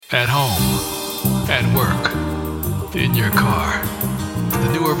At home, at work, in your car.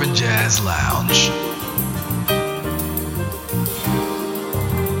 The New Urban Jazz Lounge.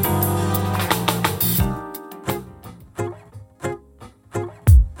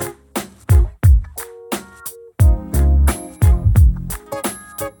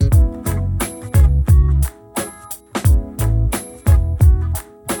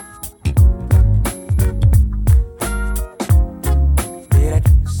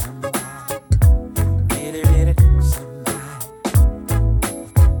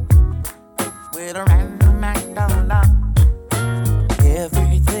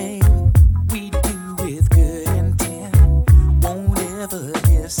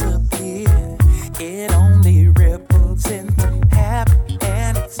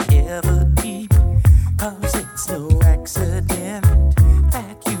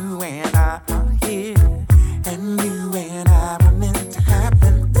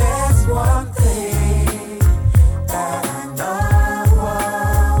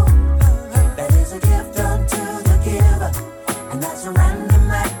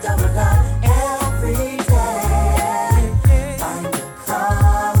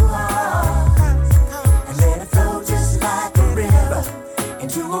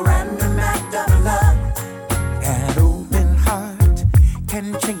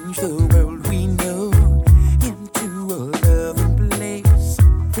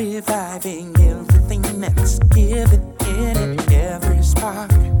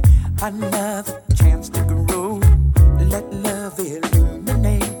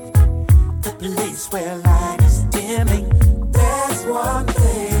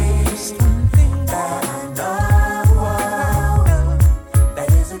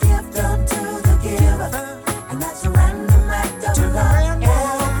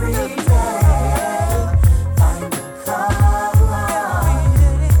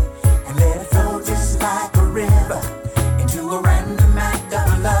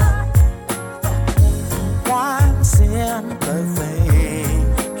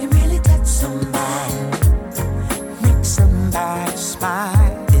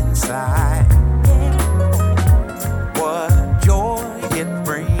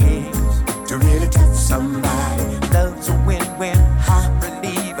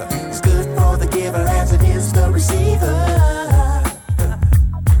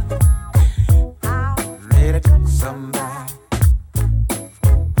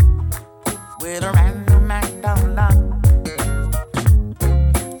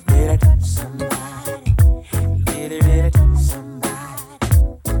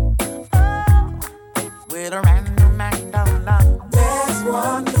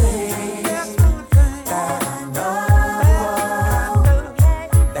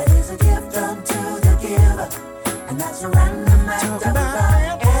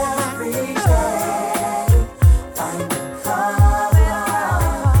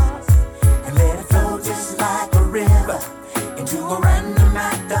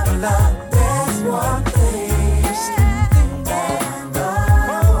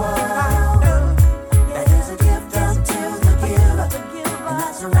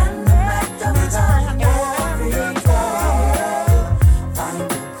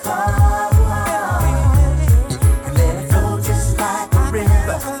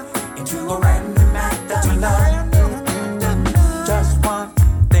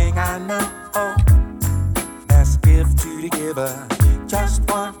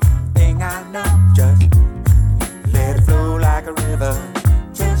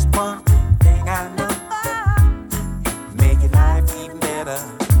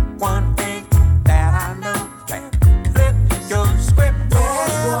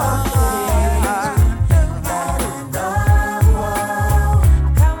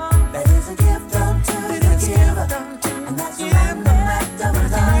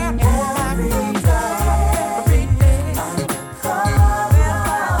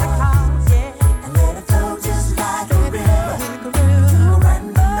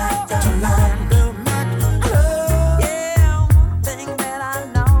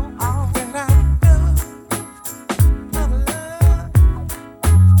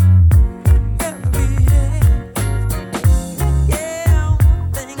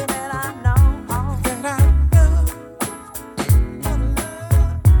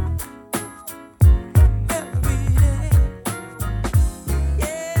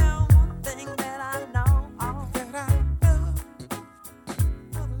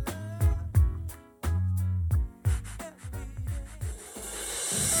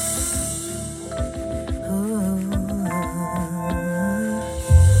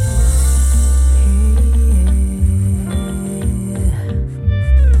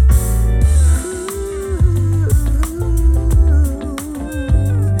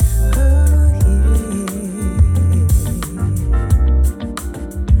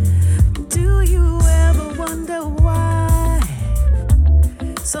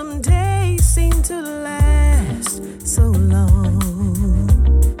 Some days seem to last so long.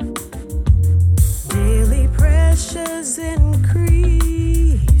 Daily pressures increase.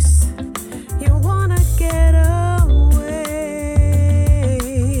 You wanna get away.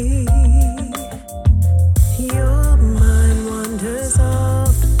 Your mind wanders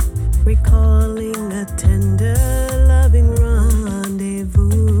off, recalling a tender, loving rendezvous.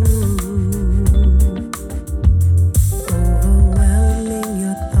 Overwhelming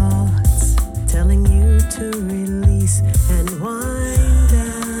your thoughts, telling you to release and wind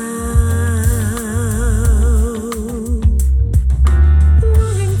down.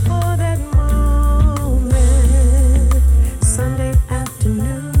 Looking for that moment, Sunday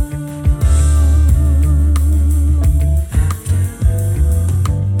afternoon.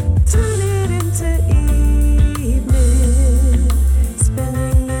 Turn it into evening,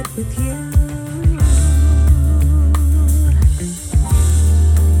 spending it with you.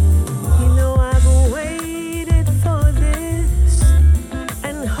 You know I've waited for this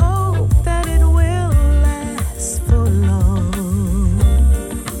and hope that it will last for long.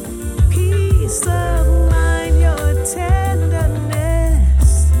 Peace of mind, your tenderness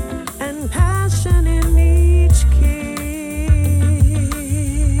and passion in each kiss.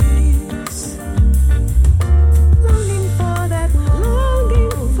 Longing for that moment.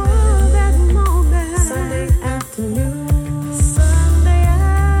 Sunday afternoon.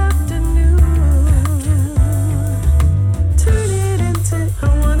 Turn it into, I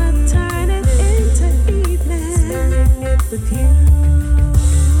wanna turn it into evening. Spending it with you.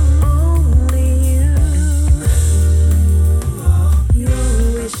 Only you. Your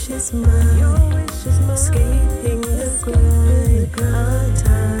wish is mine. Escaping the grind of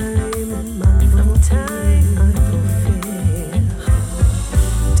time. From time I fulfill.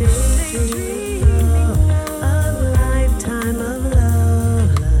 Daydreaming of a lifetime of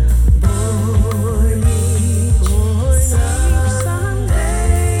love. Born each Sunday.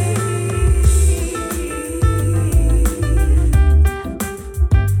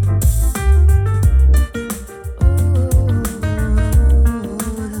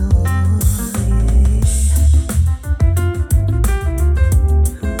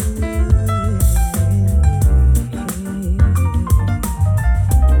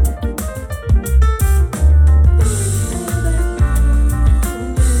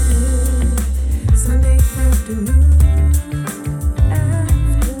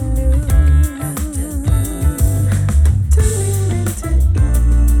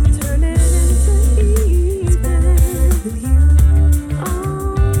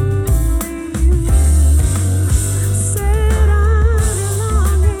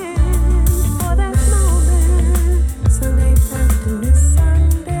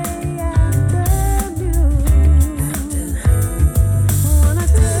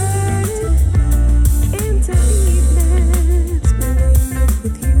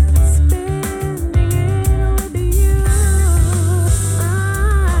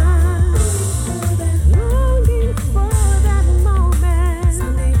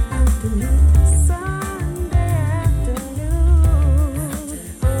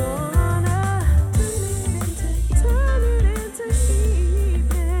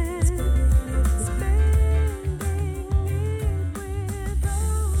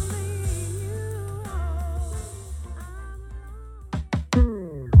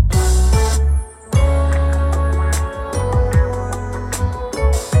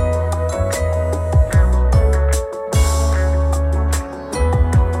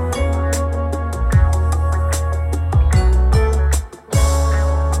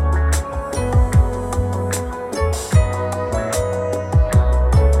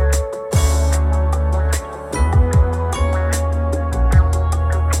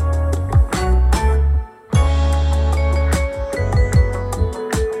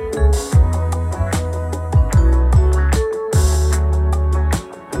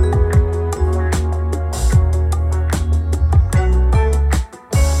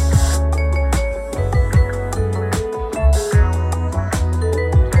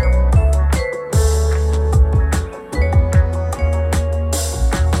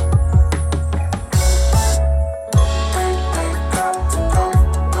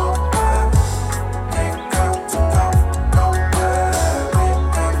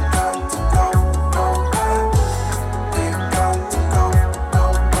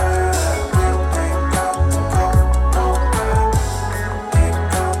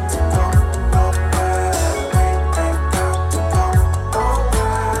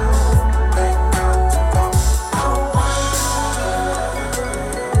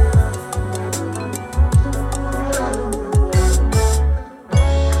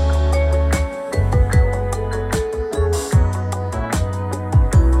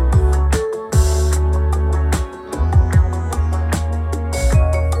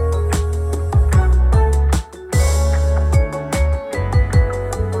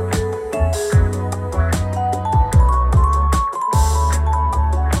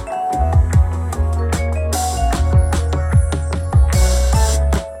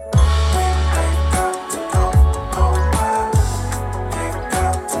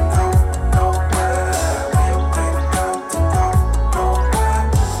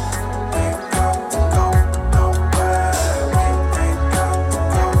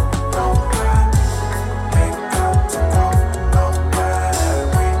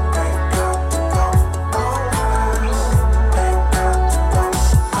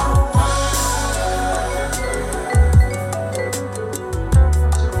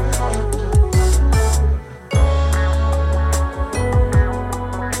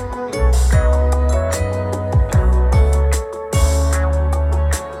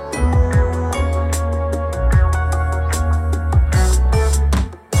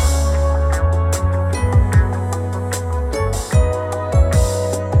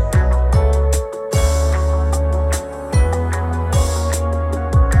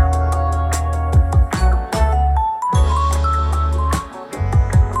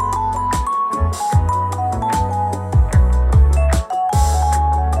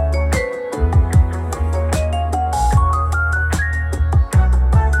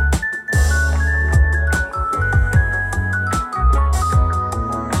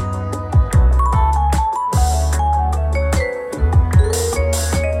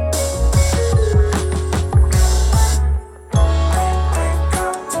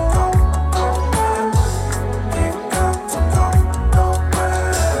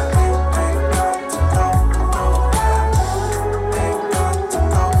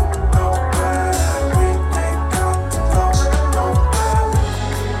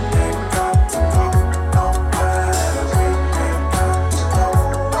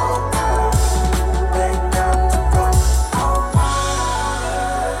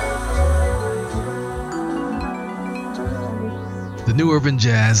 the New Urban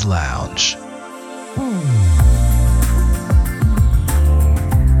Jazz Lounge.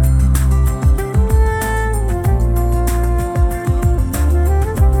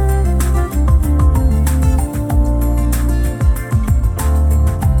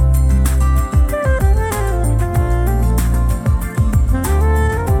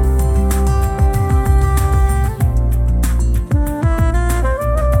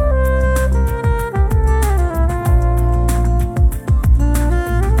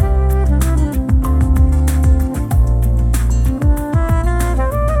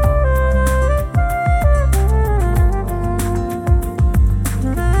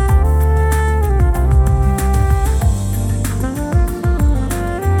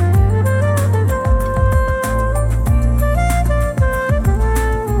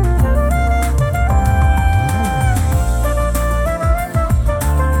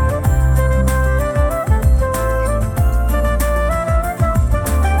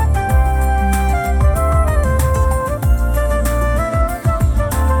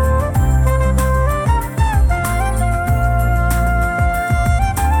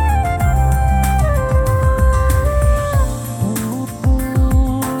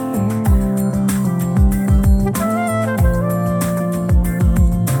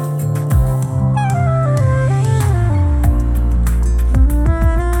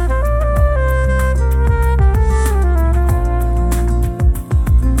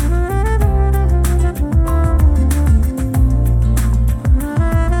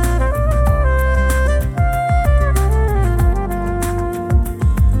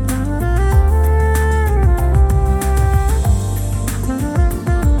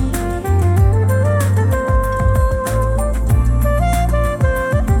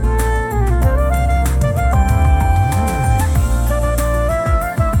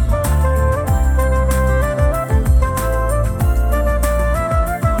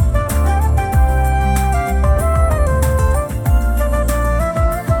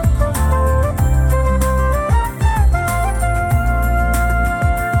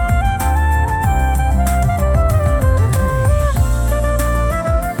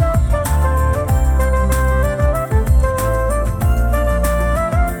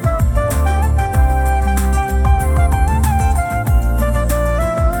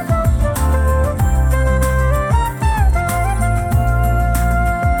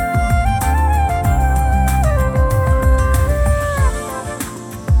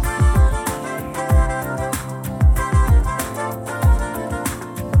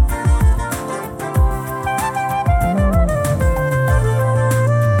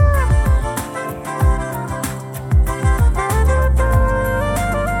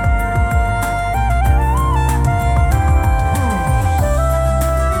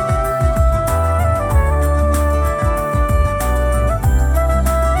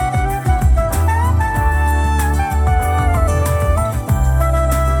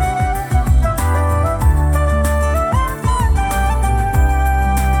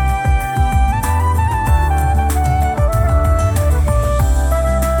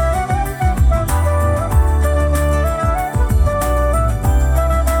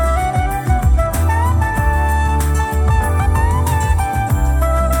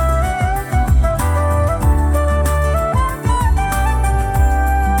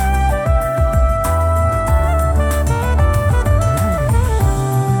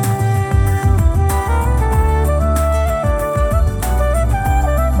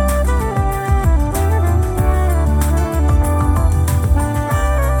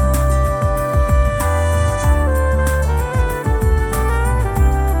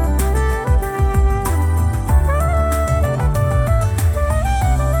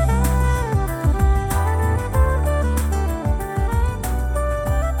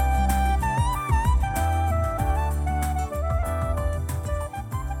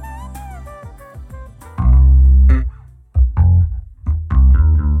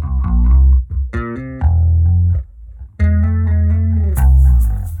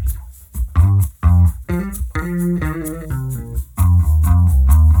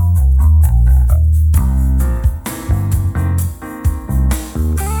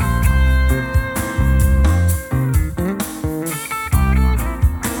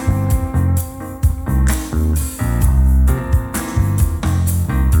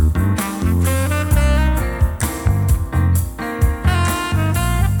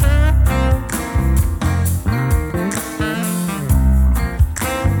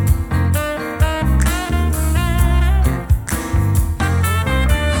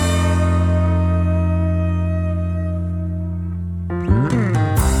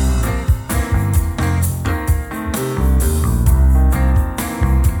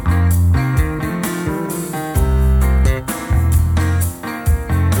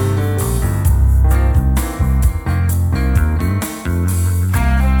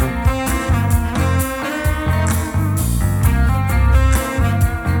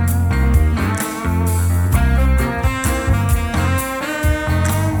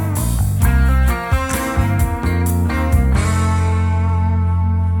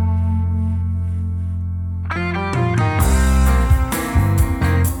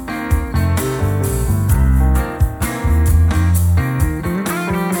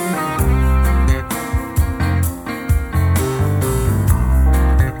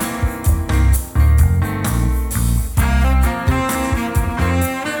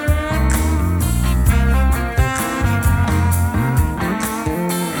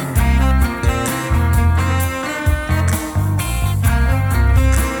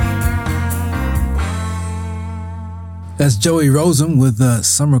 That's Joee Rozum with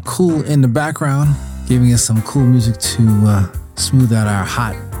Summer Cool in the background, giving us some cool music to smooth out our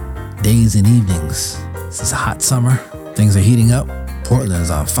hot days and evenings. This is a hot summer. Things are heating up. Portland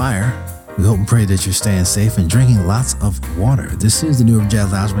is on fire. We hope and pray that you're staying safe and drinking lots of water. This is the New Urban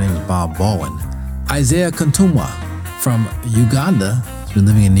Jazz Lounge. My name is Bob Baldwin. Isaiah Katumwa from Uganda has been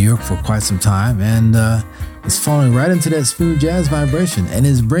living in New York for quite some time and is falling right into that smooth jazz vibration and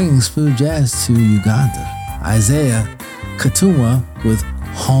is bringing smooth jazz to Uganda. Isaiah Katumwa with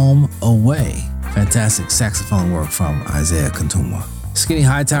Home Away. Fantastic saxophone work from Isaiah Katumwa. Skinny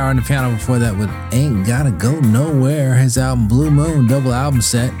Hightower on the piano before that with Ain't Gotta Go Nowhere. His album Blue Moon, double album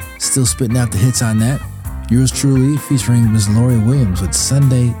set. Still spitting out the hits on that. Yours truly featuring Miss Lori Williams with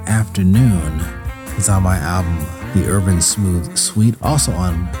Sunday Afternoon. It's on my album The Urban Smooth Suite, also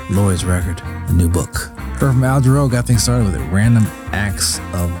on Lori's record, The New Book. Heard from Al Jarreau, got things started with it. Random Acts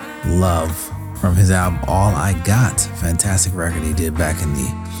of Love from his album All I Got. Fantastic record he did back in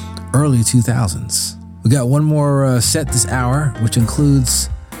the early 2000s. We got one more set this hour, which includes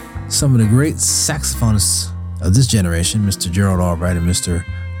some of the great saxophonists of this generation, Mr. Gerald Albright and Mr.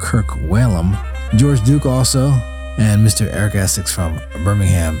 Kirk Whalum, George Duke also, and Mr. Eric Essix from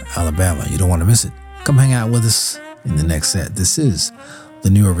Birmingham, Alabama. You don't want to miss it. Come hang out with us in the next set. This is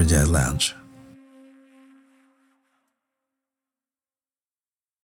the New Urban Jazz Lounge.